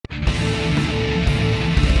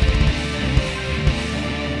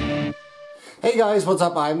Hey guys, what's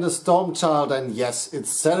up? I'm the Stormchild, and yes,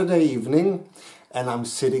 it's Saturday evening and I'm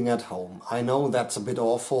sitting at home. I know that's a bit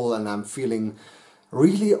awful and I'm feeling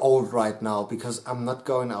really old right now because I'm not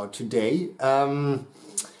going out today. And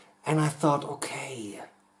I thought, okay,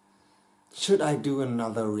 should I do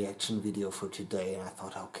another reaction video for today? And I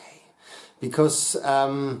thought, okay, because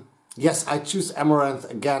yes, I choose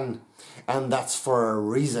Amaranthe again, and that's for a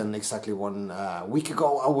reason. Exactly 1 week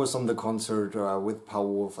ago I was on the concert with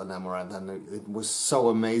Powerwolf and Amaranthe, and it was so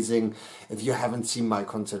amazing. If you haven't seen my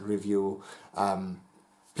concert review,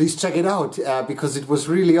 please check it out because it was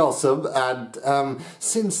really awesome. And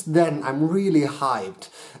since then I'm really hyped,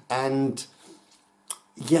 and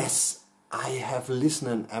yes, I have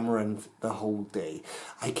listened to Amaranthe the whole day.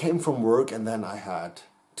 I came from work and then I had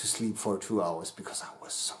to sleep for 2 hours because I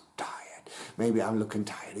was so tired. Maybe I'm looking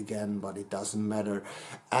tired again, but it doesn't matter.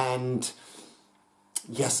 And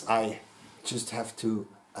yes, I just have to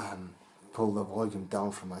pull the volume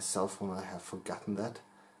down from my cell phone. I have forgotten that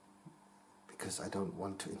because I don't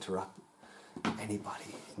want to interrupt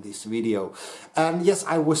anybody in this video. And yes,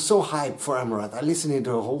 I was so hyped for Amaranthe. I listened to it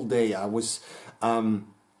the whole day. I was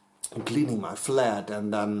cleaning my flat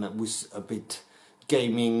and then was a bit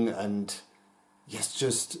gaming and yes,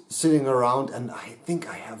 just sitting around, and I think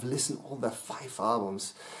I have listened all the 5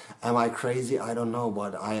 albums. Am I crazy? I don't know,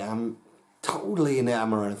 but I am totally in the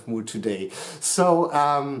Amaranthe mood today. So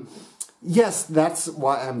yes, that's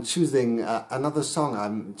why I'm choosing another song.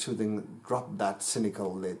 I'm choosing Drop That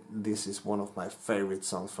Cynical. This is one of my favorite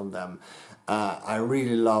songs from them. I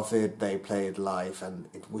really love it. They play it live and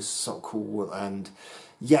it was so cool. And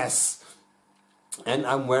yes, and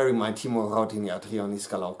I'm wearing my Timo Rautiniatrionis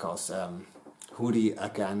Galaukaus hoodie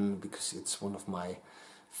again because it's one of my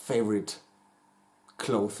favorite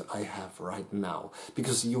clothes I have right now.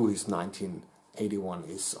 Because US 1981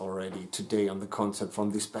 is already today on the concert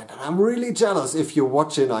from this band, and I'm really jealous. If you're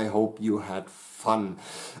watching, I hope you had fun,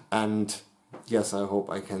 and yes, I hope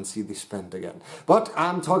I can see this band again. But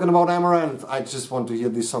I'm talking about Amaranthe. I just want to hear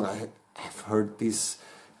this song. I have heard this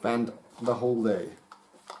band the whole day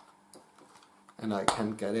and I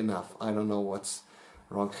can't get enough. I don't know what's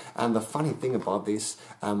wrong. And the funny thing about this,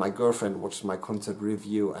 my girlfriend watched my concert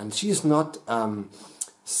review and she's not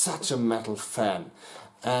such a metal fan,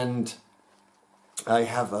 and I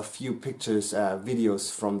have a few pictures,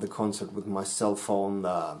 videos from the concert with my cell phone.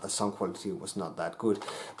 The sound quality was not that good,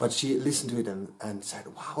 but she listened to it and said,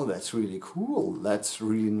 wow, that's really cool, that's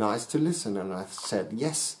really nice to listen. And I said,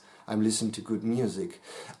 yes, I'm listening to good music.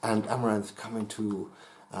 And Amaranthe coming to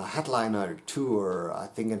a headliner tour, I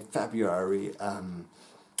think in February,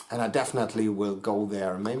 and I definitely will go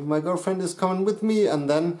there. Maybe my girlfriend is coming with me, and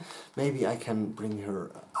then maybe I can bring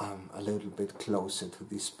her a little bit closer to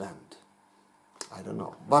this band. I don't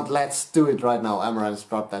know. But let's do it right now. Amaranthe,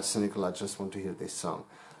 Drop That Cynical. I just want to hear this song.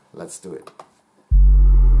 Let's do it.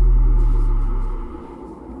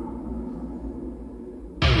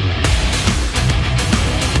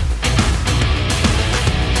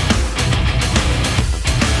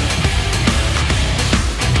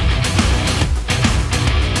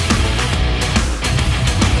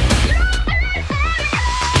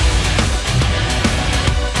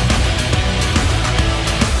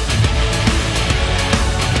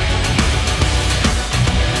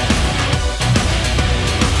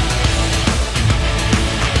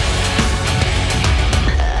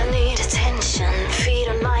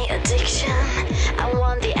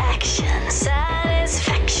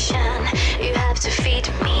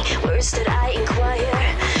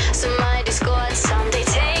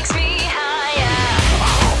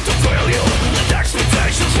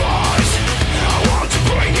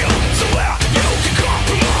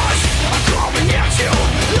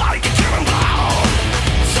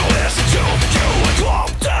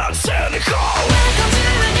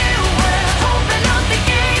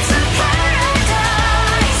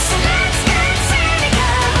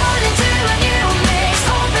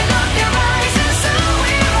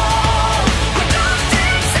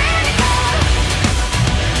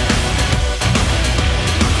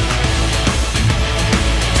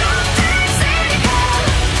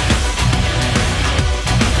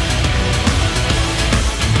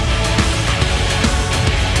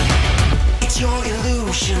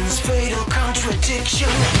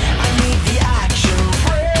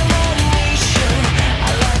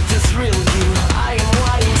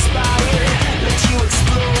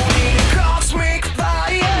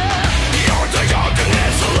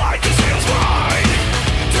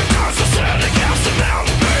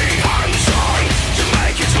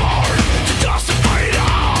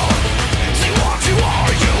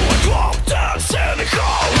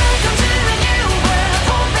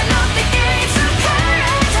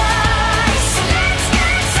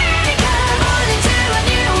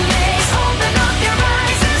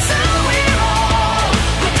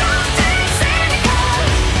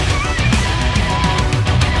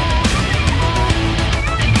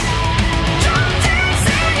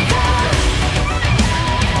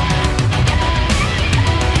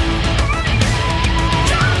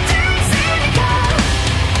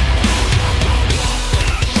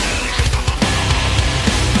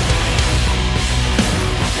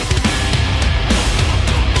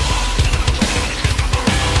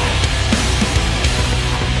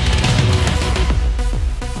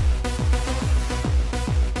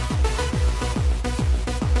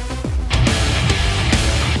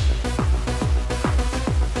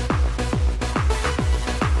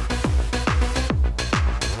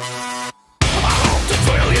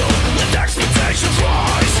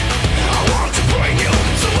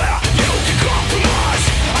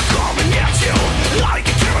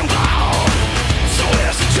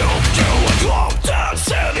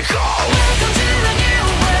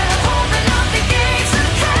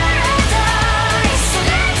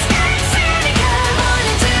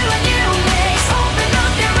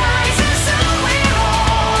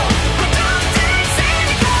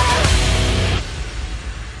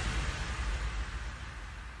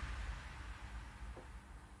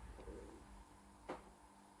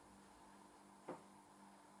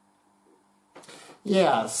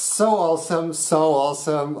 Yeah, so awesome, so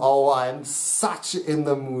awesome. Oh, I'm such in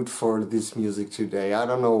the mood for this music today. I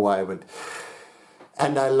don't know why, but...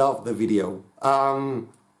 And I love the video.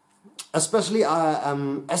 Especially,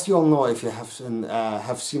 as you all know, if you have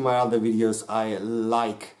seen my other videos, I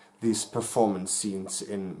like these performance scenes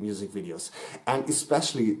in music videos. And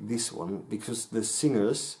especially this one, because the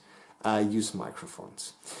singers use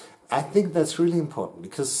microphones. I think that's really important,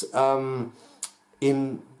 because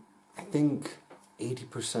in, I think,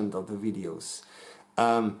 80% of the videos,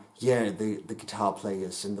 yeah, the guitar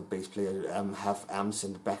players and the bass player have amps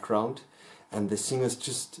in the background, and the singers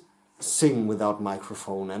just sing without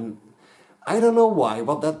microphone. And I don't know why,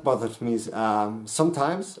 but that bothers me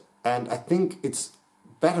sometimes, and I think it's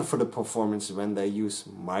better for the performance when they use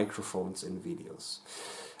microphones in videos.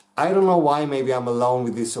 I don't know why, maybe I'm alone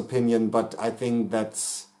with this opinion, but I think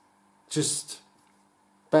that's just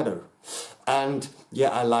better. And yeah,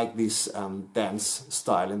 I like this dance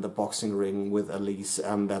style in the boxing ring with Elise,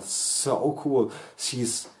 and that's so cool.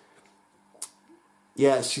 She's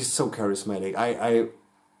so charismatic.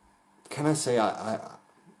 Can I say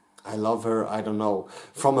I love her? I don't know,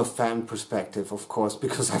 from a fan perspective, of course,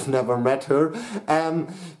 because I've never met her.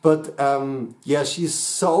 But yeah, she's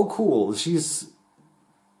so cool.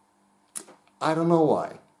 I don't know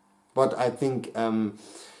why, but I think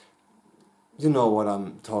you know what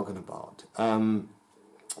I'm talking about.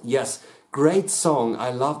 Yes, great song. I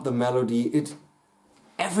love the melody.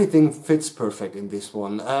 Everything fits perfect in this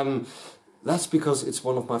one. That's because it's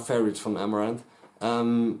one of my favorites from Amaranthe.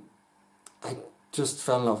 I just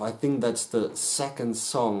fell in love. I think that's the second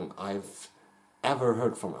song I've ever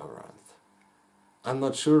heard from Amaranthe. I'm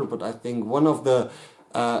not sure, but I think one of the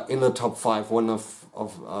in the top 5, one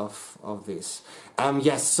of this.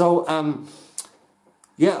 Yes, so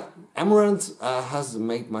yeah, Amaranthe has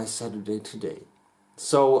made my Saturday today.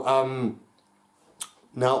 So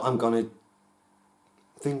now I'm gonna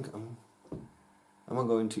think. Am I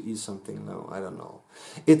going to eat something? No, I don't know.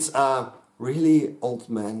 It's a really old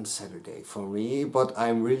man Saturday for me, but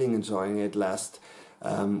I'm really enjoying it. Last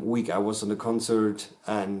week I was on a concert,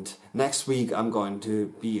 and next week I'm going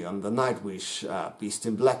to be on the Nightwish Beast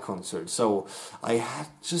in Black concert. So I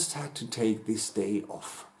just had to take this day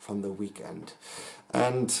off from the weekend.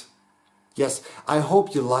 And yes, I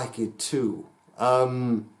hope you like it too,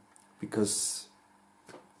 because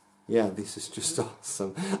yeah, this is just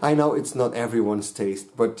awesome. I know it's not everyone's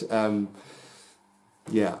taste, but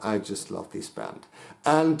yeah, I just love this band.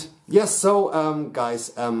 And yes, so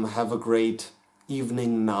guys, have a great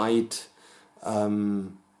evening, night,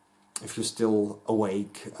 if you're still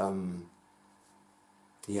awake.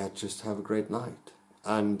 Yeah, just have a great night.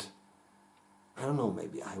 And I don't know,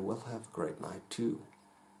 maybe I will have a great night too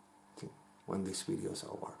when this video is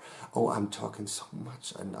over. Oh, I'm talking so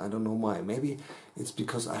much and I don't know why. Maybe it's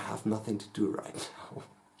because I have nothing to do right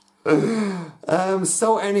now.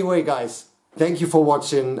 So anyway, guys, thank you for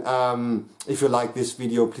watching. If you like this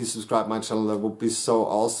video, please subscribe my channel. That would be so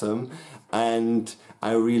awesome. And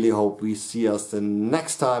I really hope we see us the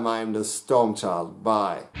next time. I'm the Stormchild.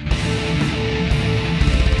 Bye.